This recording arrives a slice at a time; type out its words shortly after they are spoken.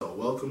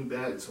welcome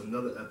back to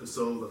another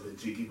episode of the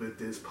Jiggy With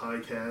This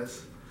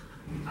podcast.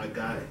 I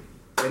got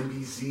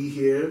MBZ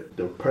here,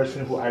 the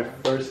person who I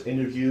first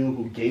interviewed,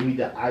 who gave me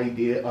the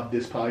idea of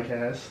this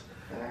podcast.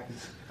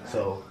 Facts.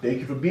 So thank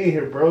you for being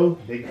here, bro.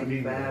 Thank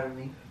you for having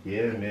me.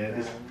 Yeah,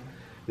 man.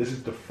 This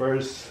is the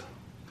first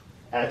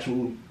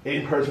actual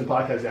in-person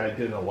podcast that I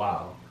did in a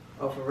while.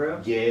 Oh, for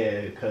real?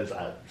 Yeah, because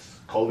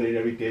COVID and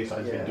everything, so I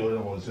just been doing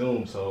it on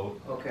Zoom. So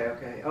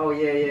okay. Oh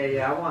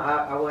yeah.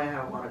 I wouldn't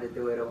have wanted to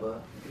do it over.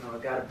 You know,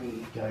 it gotta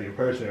be in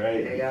person, right?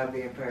 It gotta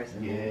be in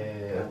person. Yeah,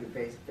 It gotta be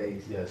face to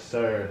face. Yes,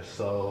 sir.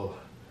 So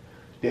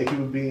thank you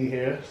for being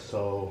here.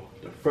 So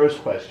the first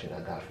question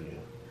I got for you.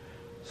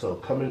 So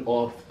coming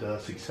off the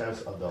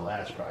success of the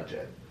last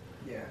project,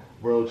 Yeah.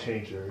 World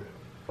Changer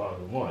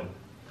Volume 1.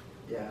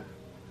 Yeah.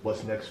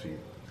 What's next for you?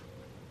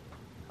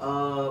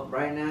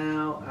 Right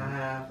now I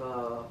have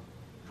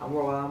I'm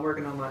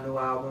working on my new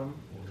album.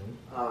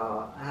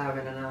 I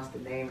haven't announced the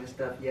name and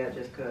stuff yet,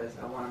 just because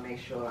I want to make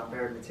sure I'm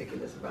very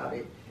meticulous about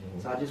it.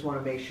 So I just want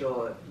to make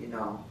sure,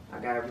 I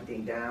got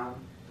everything down.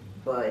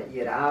 But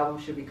yeah, the album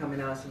should be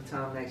coming out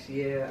sometime next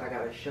year. I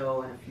got a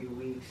show in a few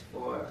weeks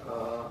for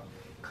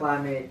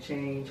climate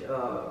change,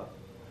 a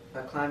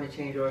climate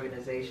change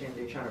organization.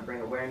 They're trying to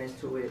bring awareness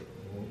to it.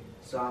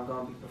 So I'm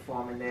gonna be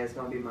performing there. It's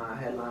gonna be my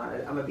headline.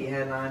 I'm gonna be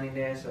headlining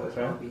there, so it's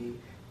gonna be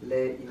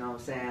lit. You know what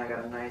I'm saying? I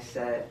got a nice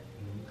set.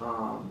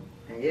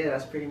 And yeah,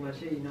 that's pretty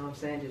much it. You know what I'm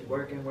saying? Just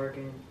working,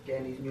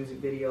 getting these music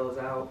videos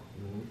out,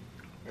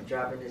 and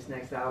dropping this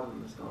next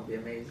album. It's gonna be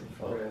amazing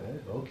for real.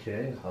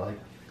 Okay. I like.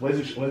 When's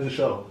the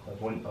show? Like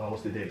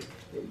what's the date?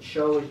 The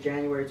show is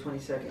January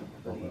 22nd.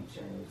 I believe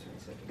January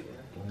 22nd.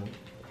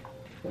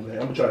 Yeah. I'm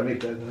gonna try to make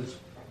that.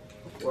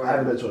 I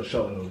haven't been to a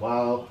show in a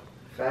while.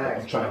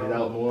 Facts. I'm trying it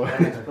out more.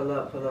 Facts. Pull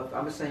up. I'm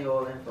gonna send you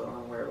all the info.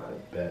 Don't worry about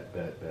it.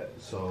 Bet.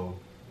 So,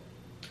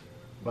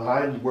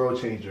 behind World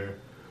Changer,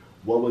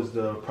 what was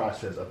the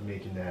process of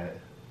making that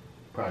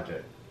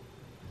project?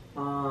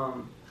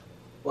 Well,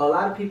 a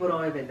lot of people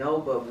don't even know,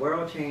 but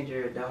World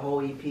Changer, the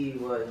whole EP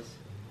was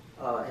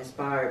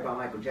inspired by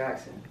Michael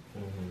Jackson.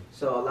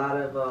 So a lot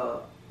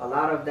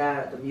of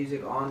that, the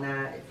music on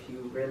that, if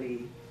you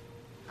really,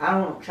 I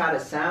don't try to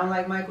sound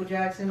like Michael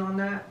Jackson on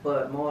that,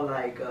 but more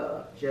like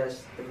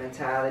just the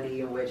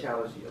mentality in which I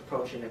was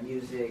approaching the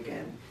music,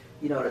 and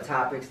the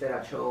topics that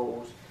I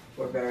chose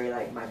were very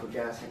like Michael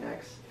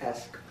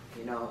Jackson-esque,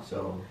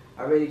 So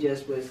I really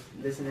just was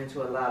listening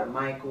to a lot of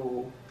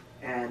Michael,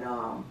 and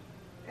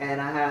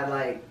I had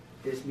like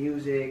this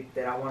music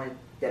that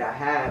I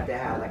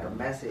had like a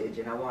message,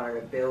 and I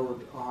wanted to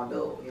build on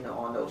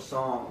those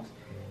songs.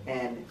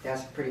 And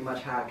that's pretty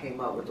much how I came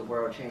up with the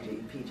World Changer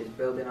EP, just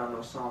building on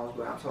those songs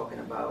where I'm talking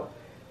about,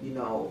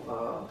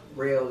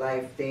 real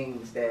life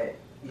things that,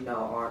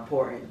 are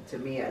important to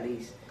me at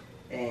least.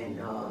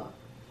 And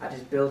I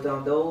just built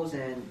on those,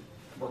 and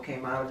what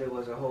came out of it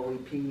was a whole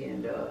EP,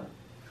 and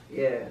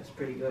yeah, it's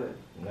pretty good.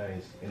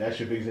 Nice. And that's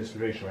your biggest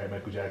inspiration, right?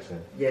 Michael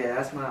Jackson? Yeah,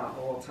 that's my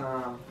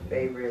all-time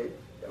favorite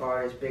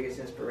artist, biggest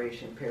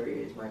inspiration,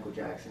 period, is Michael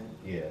Jackson.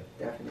 Yeah.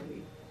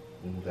 Definitely.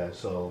 Okay,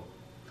 so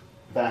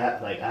I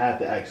have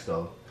to ask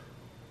though,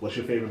 what's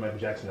your favorite Michael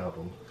Jackson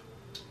album?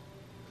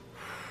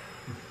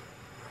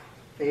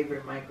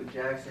 Favorite Michael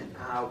Jackson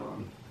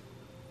album?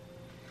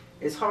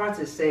 It's hard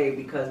to say,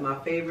 because my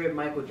favorite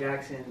Michael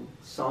Jackson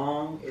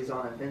song is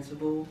on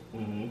Invincible,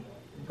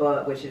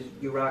 which is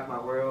You Rock My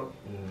World.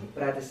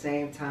 But at the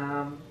same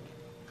time,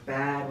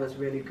 Bad was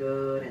really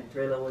good and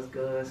Thriller was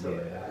good. So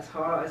it's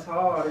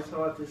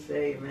hard to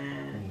say,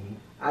 man.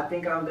 I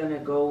think I'm gonna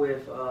go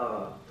with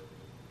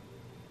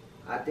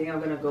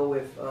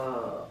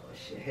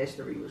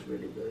History was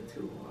really good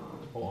too.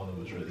 All of it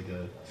was really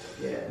good.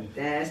 Yeah,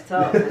 damn, it's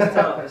tough.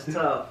 It's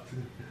tough.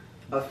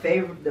 The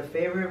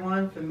favorite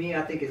one for me,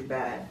 I think, is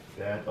Bad.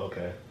 Bad,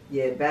 okay.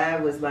 Yeah,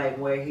 Bad was like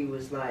where he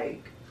was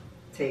like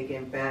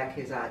taking back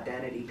his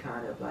identity,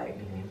 kind of like,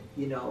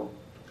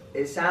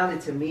 it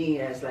sounded to me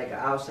as like an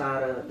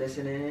outsider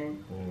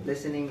listening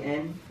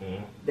in,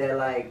 that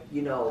like,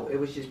 it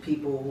was just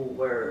people who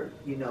were,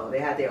 they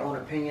had their own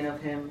opinion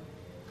of him,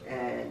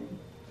 and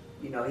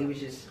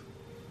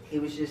he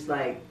was just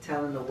like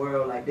telling the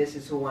world, like, this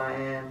is who I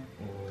am.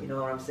 You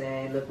know what I'm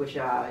saying? Look what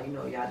y'all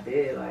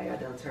did. Like, I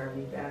done turned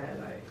me bad.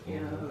 Like,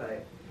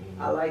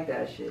 I like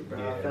that shit, bro.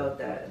 Yeah. I felt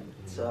that.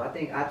 So I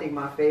think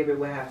my favorite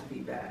would have to be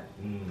Bad.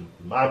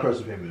 My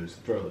personal favorite is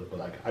Thriller, but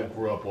like I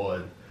grew up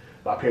on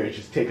my parents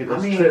just taking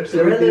those trips.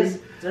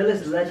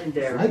 Thriller's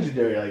legendary. It's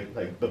legendary.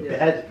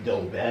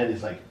 Bad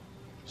is like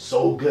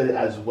so good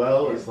as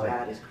well. Yeah, it's like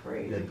Bad is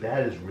crazy. The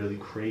Bad is really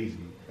crazy.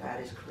 That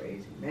is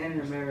crazy. Man in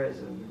the Mirror is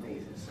an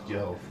amazing song.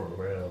 Yo, for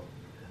real.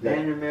 Man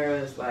in the Mirror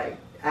is like,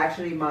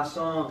 actually my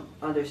song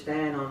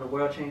Understand on the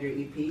World Changer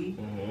EP,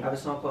 I have a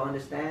song called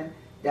Understand,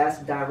 that's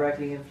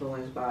directly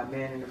influenced by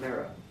Man in the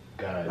Mirror.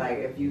 Got it. Like,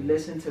 if you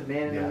listen to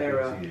Man in the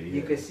Mirror,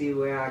 you can see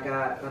where I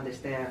got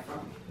Understand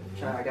from.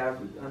 I gotta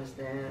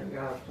understand,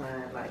 gotta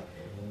plan, like,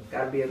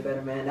 gotta be a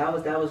better man. That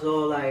was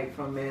all like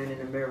from Man in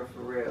the Mirror,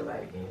 for real.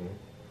 Like,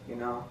 you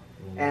know.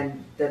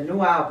 And the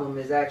new album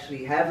is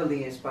actually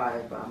heavily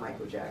inspired by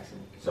Michael Jackson.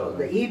 So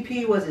the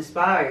EP was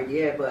inspired,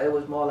 yeah, but it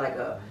was more like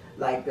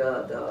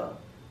the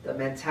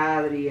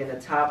mentality and the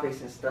topics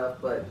and stuff.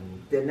 But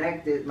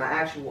my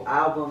actual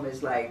album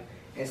is like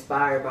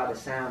inspired by the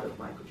sound of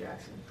Michael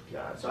Jackson.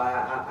 Gotcha. So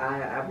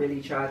I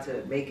really try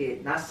to make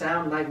it not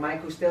sound like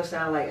Michael, still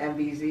sound like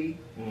MBZ,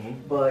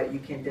 but you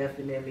can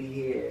definitely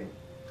hear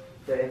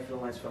the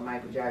influence from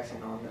Michael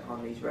Jackson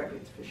on these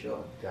records for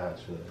sure.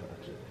 Gotcha.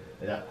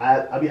 And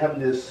I be having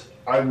this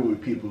argument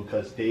with people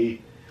because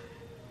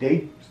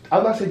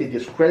I'm not saying they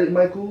discredit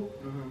Michael,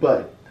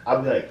 but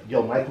I'll be like,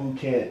 yo, Michael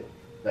can't,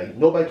 like,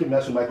 nobody can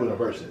mess with Michael in the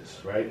verses,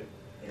 right?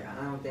 Yeah,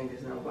 I don't think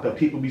there's nobody. But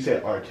people be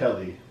saying R.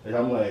 Kelly, and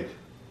I'm like,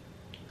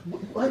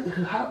 what?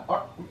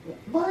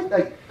 What?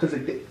 Like, because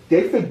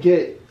they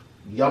forget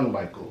young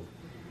Michael,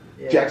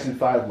 Jackson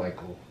 5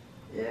 Michael.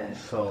 Yeah.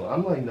 So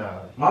I'm like, nah.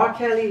 R.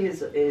 Kelly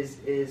is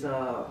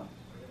an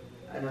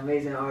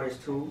amazing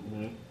artist too.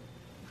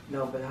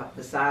 No, but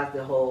besides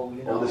the whole,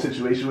 you know, the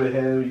situation with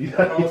him,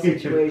 the whole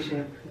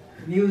situation,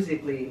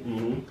 musically,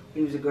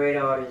 he was a great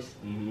artist.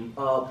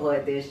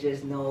 But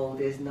there's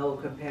no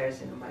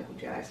comparison to Michael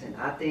Jackson.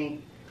 I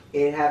think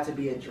it'd have to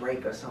be a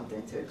Drake or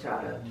something to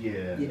try to,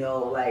 you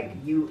know, like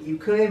you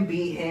couldn't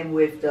beat him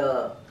with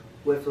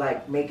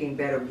like making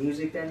better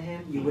music than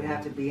him. You would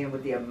have to beat him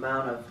with the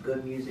amount of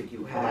good music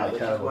you have,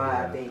 which is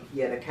why I think,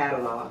 the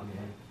catalog.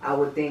 I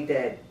would think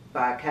that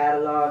by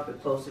catalog, the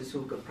closest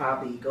who could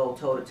probably go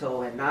toe to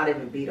toe and not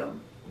even beat him,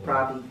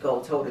 probably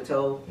go toe to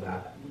toe.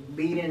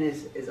 Beating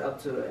is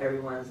up to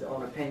everyone's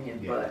own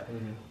opinion, but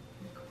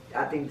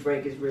I think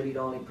Drake is really the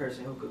only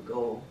person who could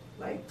go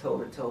like toe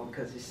to toe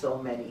because there's so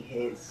many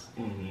hits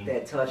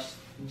that touch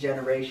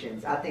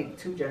generations. I think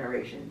 2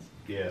 generations.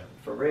 Yeah.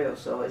 For real.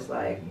 So it's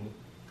like,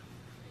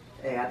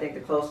 hey, I think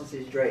the closest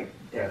is Drake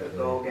that could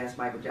go against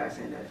Michael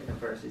Jackson in the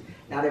verses.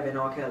 Not even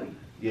R. Kelly.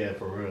 Yeah,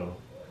 for real.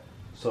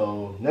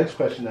 So next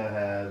question I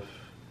have.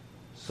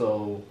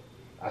 So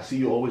I see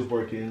you always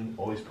working,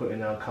 always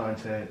putting out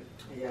content,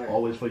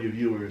 always for your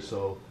viewers.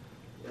 So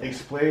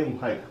explain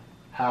like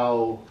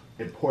how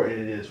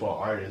important it is for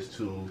artists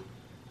to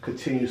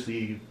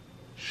continuously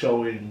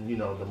showing, you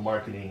know, the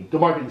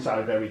marketing side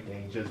of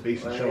everything, just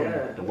basically showing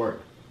the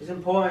work. It's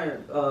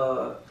important,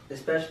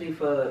 especially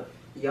for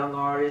young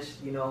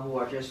artists, you know, who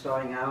are just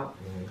starting out,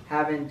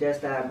 having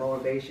just that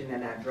motivation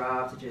and that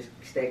drive to just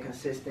stay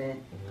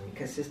consistent,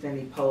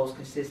 consistently post,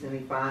 consistently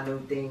find new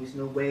things,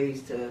 new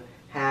ways to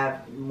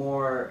have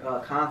more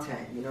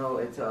content. You know,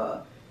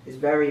 it's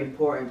very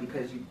important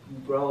because you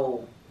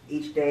grow.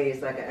 Each day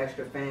is like an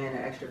extra fan,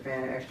 an extra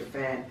fan, an extra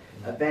fan.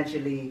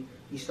 Eventually,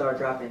 you start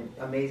dropping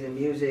amazing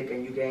music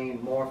and you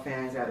gain more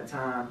fans at a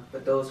time.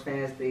 But those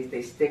fans,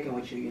 they sticking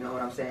with you, you know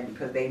what I'm saying?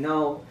 Because they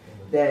know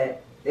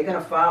that they're going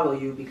to follow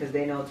you because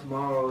they know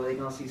tomorrow they're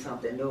going to see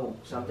something new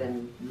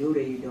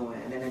that you're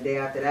doing. And then the day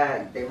after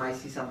that, they might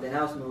see something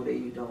else new that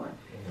you're doing.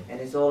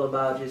 And it's all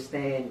about just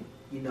staying,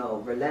 you know,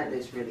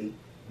 relentless, really.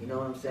 You know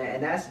what I'm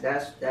saying? And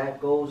that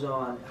goes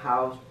on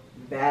how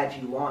bad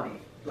you want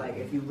it. Like,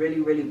 if you really,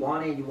 really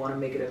want it, you want to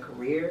make it a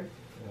career,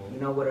 you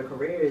know what a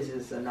career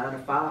is a 9 to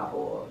 5,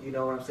 or, you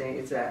know what I'm saying?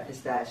 It's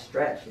that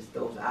stretch, it's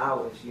those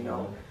hours, you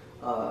know.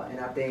 And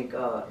I think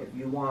if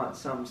you want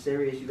something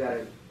serious, you got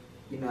to,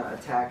 you know,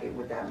 attack it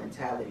with that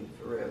mentality,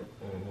 for real.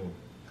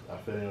 I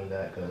feel you on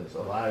that, because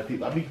a lot of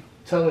people, I be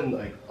telling,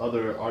 like,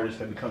 other artists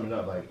that be coming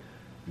up, like,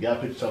 you got to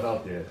put yourself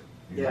out there.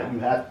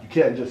 You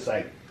can't just,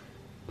 like,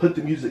 put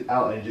the music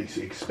out and just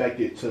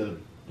expect it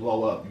to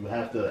blow up. You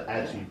have to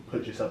actually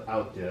put yourself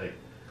out there. Like,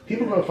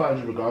 people are going to find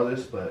you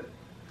regardless, but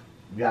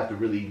you have to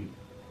really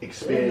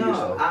expand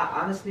yourself.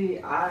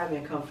 Honestly, I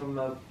haven't come from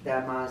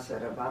that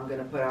mindset of I'm going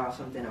to put out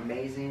something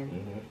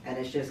amazing and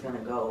it's just going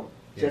to go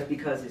just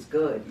because it's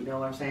good. You know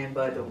what I'm saying?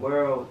 But the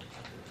world,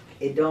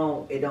 it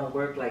don't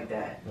work like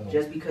that.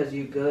 Just because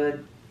you're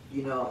good,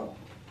 you know,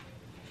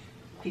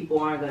 people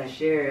aren't going to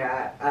share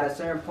it. At a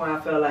certain point, I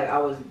felt like I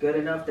was good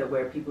enough that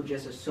where people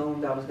just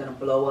assumed I was going to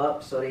blow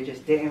up, so they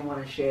just didn't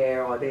want to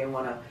share, or they didn't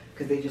want to,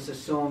 because they just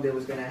assumed it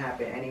was going to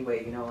happen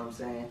anyway, you know what I'm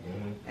saying?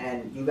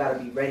 And you got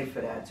to be ready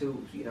for that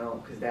too, you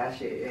know, because that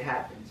shit, it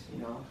happens,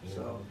 you know?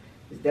 So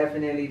it's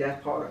definitely,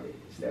 that's part of it.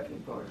 It's definitely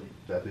part of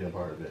it. Definitely a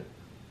part of it.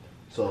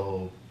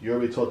 So you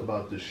already talked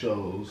about the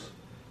shows.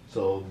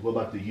 So what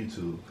about the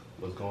YouTube?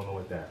 What's going on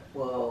with that?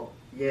 Well,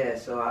 yeah,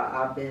 so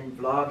I've been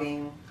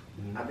vlogging.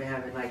 I've been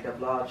having like the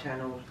vlog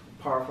channel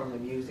apart from the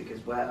music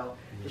as well.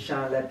 Just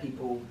trying to let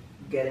people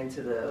get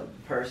into the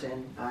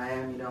person I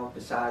am, you know,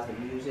 besides the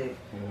music.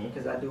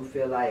 Because I do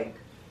feel like,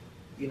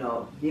 you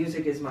know,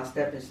 music is my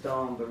stepping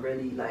stone, but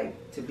really,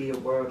 like, to be a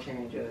world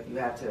changer, you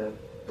have to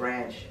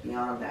branch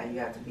beyond that. You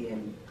have to be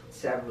in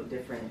several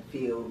different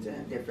fields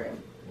and different,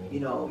 you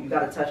know, you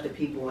got to touch the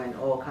people in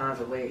all kinds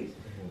of ways.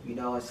 You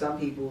know, and some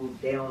people,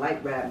 they don't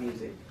like rap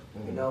music.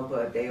 you know,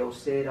 but they'll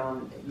sit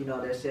on, you know,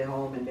 they'll sit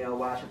home and they'll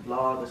watch a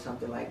vlog or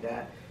something like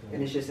that.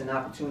 And it's just an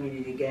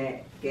opportunity to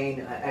gain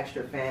an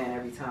extra fan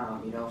every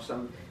time, you know.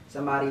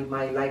 Somebody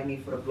might like me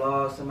for the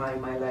vlog, somebody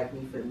might like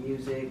me for the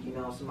music, you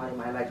know, somebody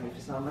might like me for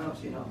something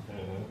else, you know.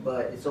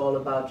 But it's all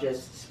about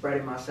just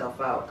spreading myself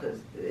out, because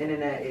the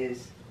internet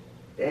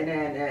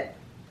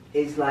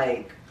is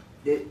like,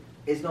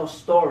 it's no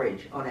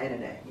storage on the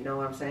internet, you know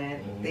what I'm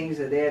saying? Things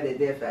are there, they're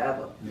there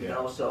forever, you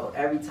know. So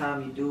every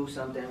time you do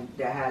something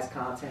that has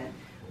content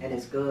and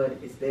it's good,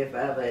 it's there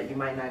forever. You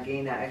might not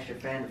gain that extra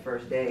fan the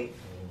first day,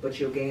 but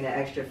you'll gain an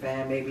extra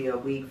fan maybe a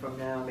week from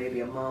now,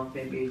 maybe a month,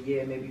 maybe a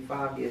year, maybe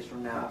 5 years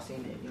from now. I've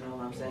seen it, you know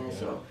what I'm saying?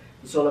 So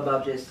it's all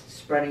about just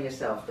spreading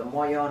yourself. The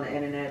more you're on the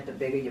internet, the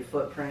bigger your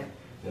footprint,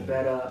 the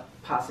better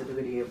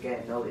possibility of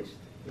getting noticed,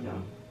 you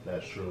know.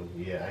 That's true.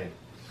 Yeah,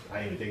 I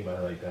didn't even think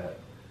about it like that.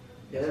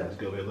 Yeah. That's a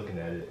good way of looking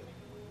at it.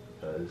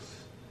 Because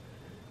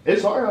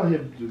it's hard out here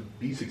to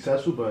be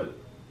successful, but,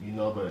 you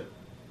know, but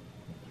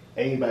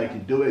anybody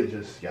can do it,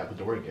 just you gotta put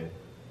the work in.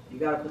 You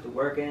gotta put the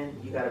work in,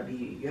 you have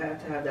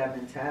to have that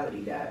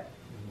mentality, that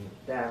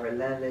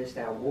relentless,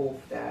 that wolf,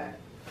 that,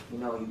 you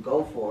know, you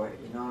go for it,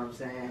 you know what I'm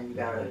saying? You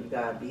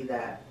gotta be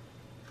that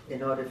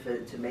in order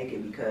to make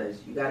it,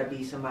 because you gotta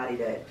be somebody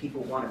that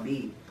people wanna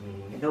be.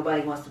 And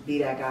nobody wants to be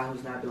that guy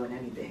who's not doing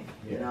anything,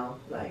 you know?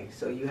 Like,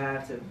 so you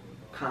have to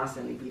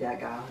constantly be that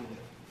guy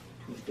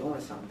who's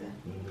doing something,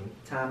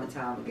 time and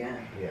time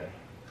again. Yeah.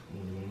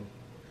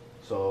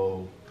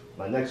 So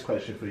my next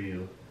question for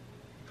you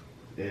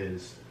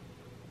is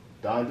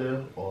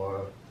Donda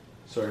or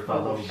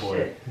Certified Lover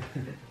Boy?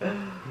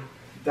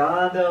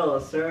 Donda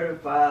or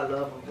Certified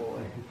Lover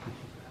Boy?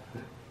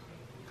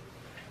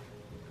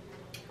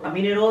 I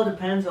mean, it all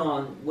depends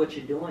on what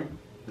you're doing.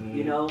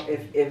 You know,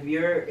 if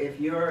you're if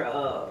you're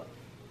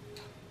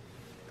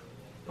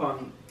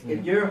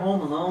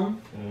home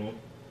alone,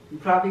 you're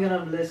probably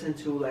gonna listen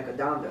to like a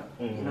Donda,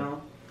 you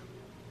know.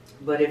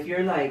 But if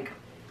you're like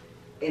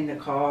in the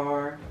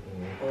car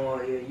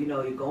or you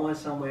know, you're going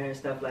somewhere and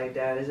stuff like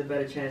that, there's a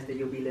better chance that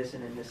you'll be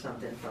listening to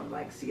something from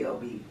like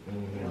CLB.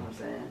 You know what I'm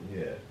saying?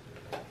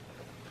 Yeah.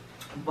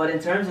 But in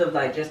terms of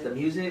like just the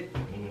music,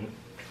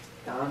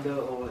 Donda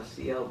or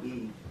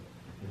CLB,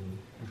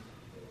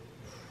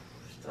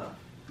 it's tough.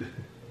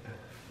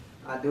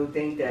 I do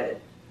think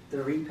that the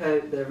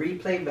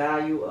replay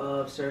value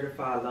of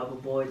Certified Lover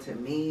Boy, to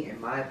me,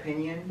 in my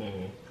opinion,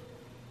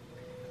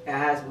 it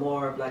has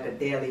more of like a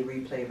daily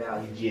replay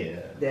value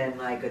than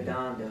like a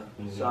Donda.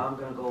 So I'm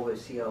gonna go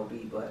with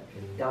CLB, but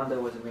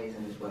Donda was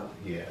amazing as well.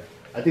 Yeah,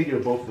 I think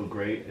you're both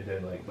great, and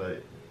then like,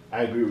 but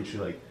I agree with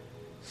you. Like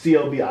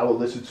CLB, I would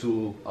listen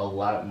to a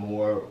lot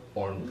more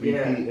on repeat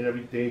and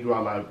everything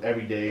throughout my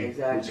everyday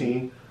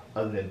routine,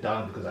 other than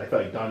Donda, because I feel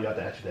like Donda you have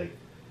to actually like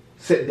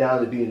sit down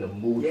and be in the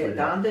mood for that.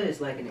 Donda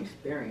is like an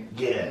experience.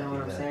 You know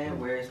what I'm saying?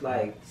 Where it's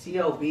like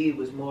CLB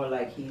was more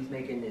like he's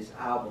making this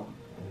album.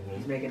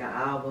 He's making an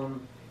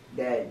album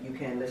that you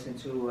can listen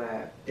to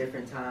at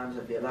different times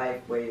of your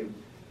life, where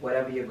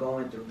whatever you're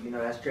going through, you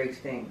know, that's Drake's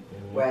thing.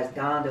 Whereas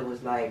Donda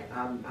was like,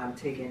 I'm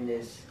taking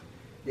this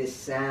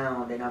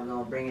sound and I'm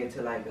gonna bring it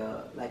to like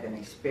an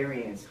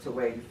experience, to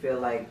where you feel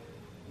like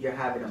you're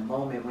having a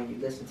moment when you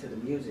listen to the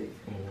music.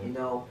 You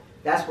know,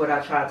 that's what I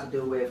tried to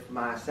do with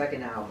my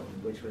second album,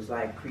 which was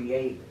like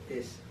create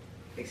this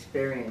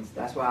experience.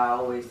 That's why I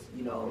always,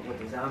 you know, with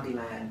the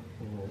Zombieland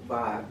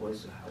vibe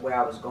was where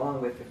I was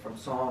going with it, from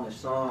song to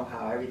song,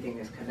 how everything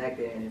is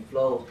connected and it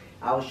flows.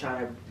 I was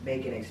trying to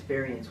make an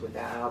experience with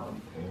that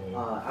album.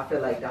 I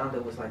feel like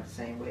Donda was like the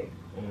same way.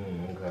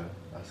 Okay,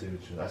 I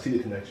see the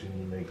connection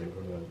you're making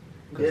from them.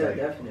 Yeah, like,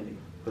 definitely.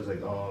 Because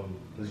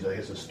like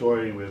it's a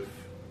story with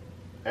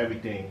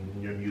everything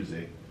in your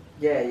music.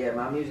 Yeah,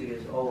 my music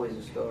is always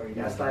a story.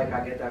 That's like,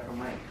 I get that from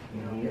Mike.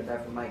 You know, I get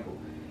that from Michael.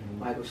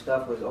 Michael's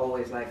stuff was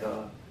always like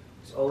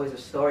it's always a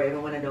story.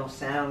 Even when it don't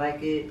sound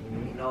like it,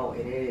 you know,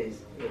 it is.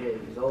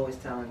 He's always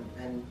telling,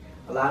 and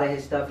a lot of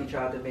his stuff he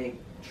tried to make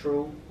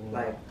true.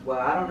 Like, well,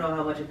 I don't know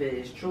how much of it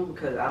is true,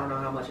 because I don't know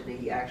how much of it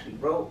he actually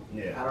wrote.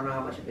 I don't know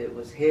how much of it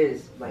was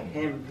his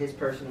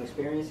personal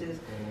experiences.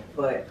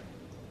 But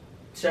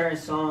certain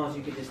songs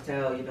you could just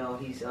tell, you know,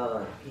 he's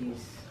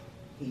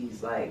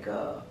like,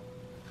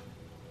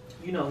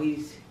 you know,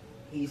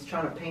 he's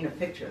trying to paint a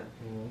picture.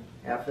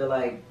 And I feel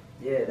like,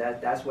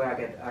 that's where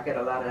I get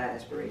a lot of that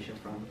inspiration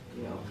from,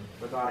 you know,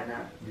 regarding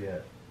that. Yeah.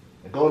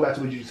 And going back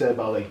to what you said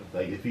about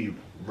like if he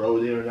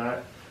wrote it or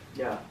not.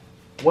 Yeah.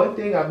 One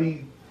thing I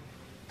be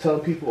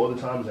telling people all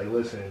the time is like,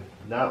 listen,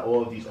 not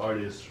all of these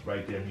artists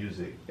write their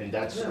music, and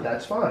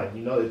that's fine.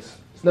 You know, it's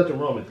nothing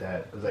wrong with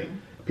that, because like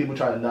people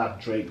try to knock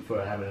Drake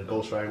for having a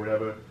ghostwriter or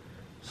whatever.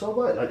 So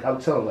what? Like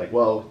I'm telling, like,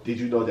 well, did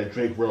you know that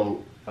Drake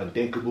wrote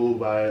 "Unthinkable"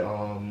 by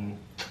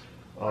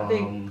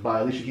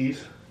Alicia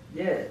Keys?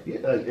 Yeah.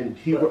 And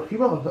he wrote a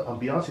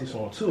Beyonce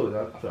song too.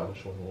 I forgot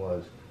which one it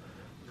was.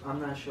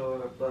 I'm not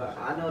sure, but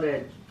I know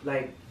that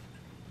like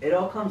it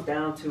all comes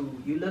down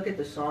to, you look at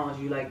the songs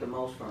you like the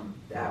most from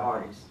that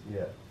artist.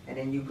 Yeah. And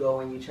then you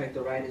go and you check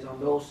the writers on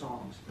those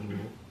songs.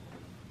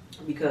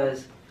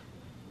 Because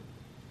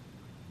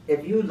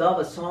if you love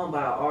a song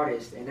by an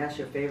artist and that's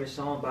your favorite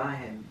song by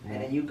him,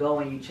 and then you go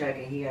and you check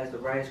and he has the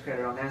writer's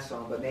credit on that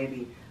song, but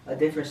maybe a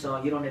different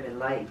song you don't even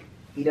like,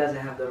 he doesn't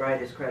have the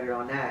writer's credit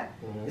on that.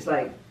 It's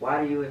like,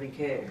 why do you even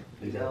care?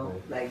 You know,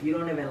 like you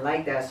don't even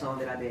like that song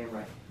that I didn't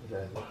write.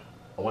 Exactly.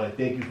 I want to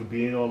thank you for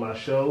being on my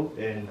show,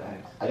 and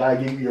I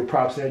gotta give you your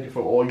props, thank you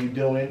for all you're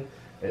doing,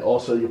 and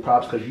also your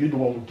props because you're the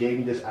one who gave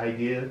me this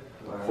idea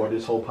for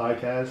this whole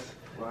podcast.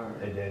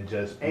 And then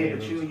just but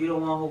you the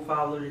one who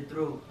followed it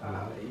through.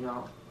 You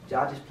know,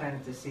 y'all just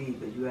planted the seed,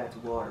 but you had to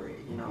water it.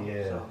 You know,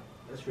 so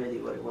that's really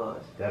what it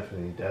was.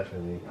 Definitely.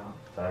 You know?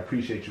 So I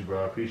appreciate you,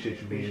 bro. I appreciate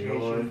you being on.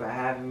 Appreciate you for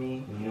having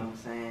me. You know what I'm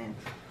saying?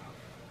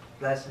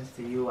 Blessings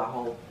to you. I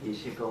hope your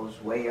shit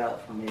goes way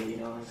up from here. You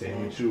know what I'm saying?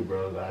 Same with you,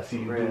 bro. I see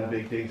you doing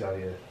big things out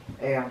here.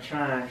 Hey, I'm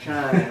trying.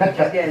 I'm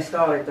just getting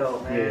started though,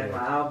 man. My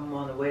album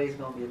on the way is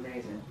gonna be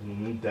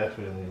amazing.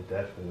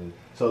 Definitely.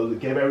 So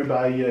give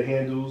everybody your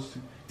handles.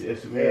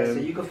 Instagram. Yeah, so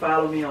you can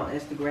follow me on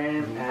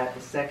Instagram at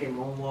The Second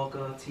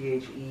Moonwalker,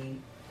 THE,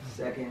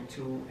 second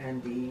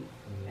 2ND,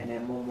 and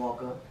then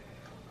Moonwalker.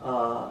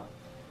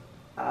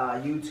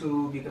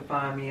 YouTube, you can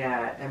find me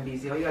at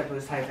MBZ. All you gotta do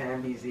is type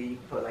in MBZ. You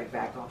can put like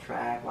Back on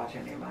Track, watch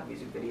any of my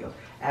music videos.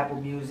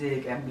 Apple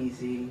Music,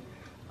 MBZ.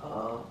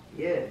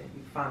 Yeah, you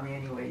can find me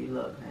anywhere you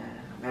look,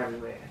 man. I'm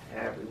everywhere.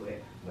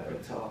 Nice.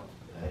 Good talk.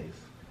 Nice.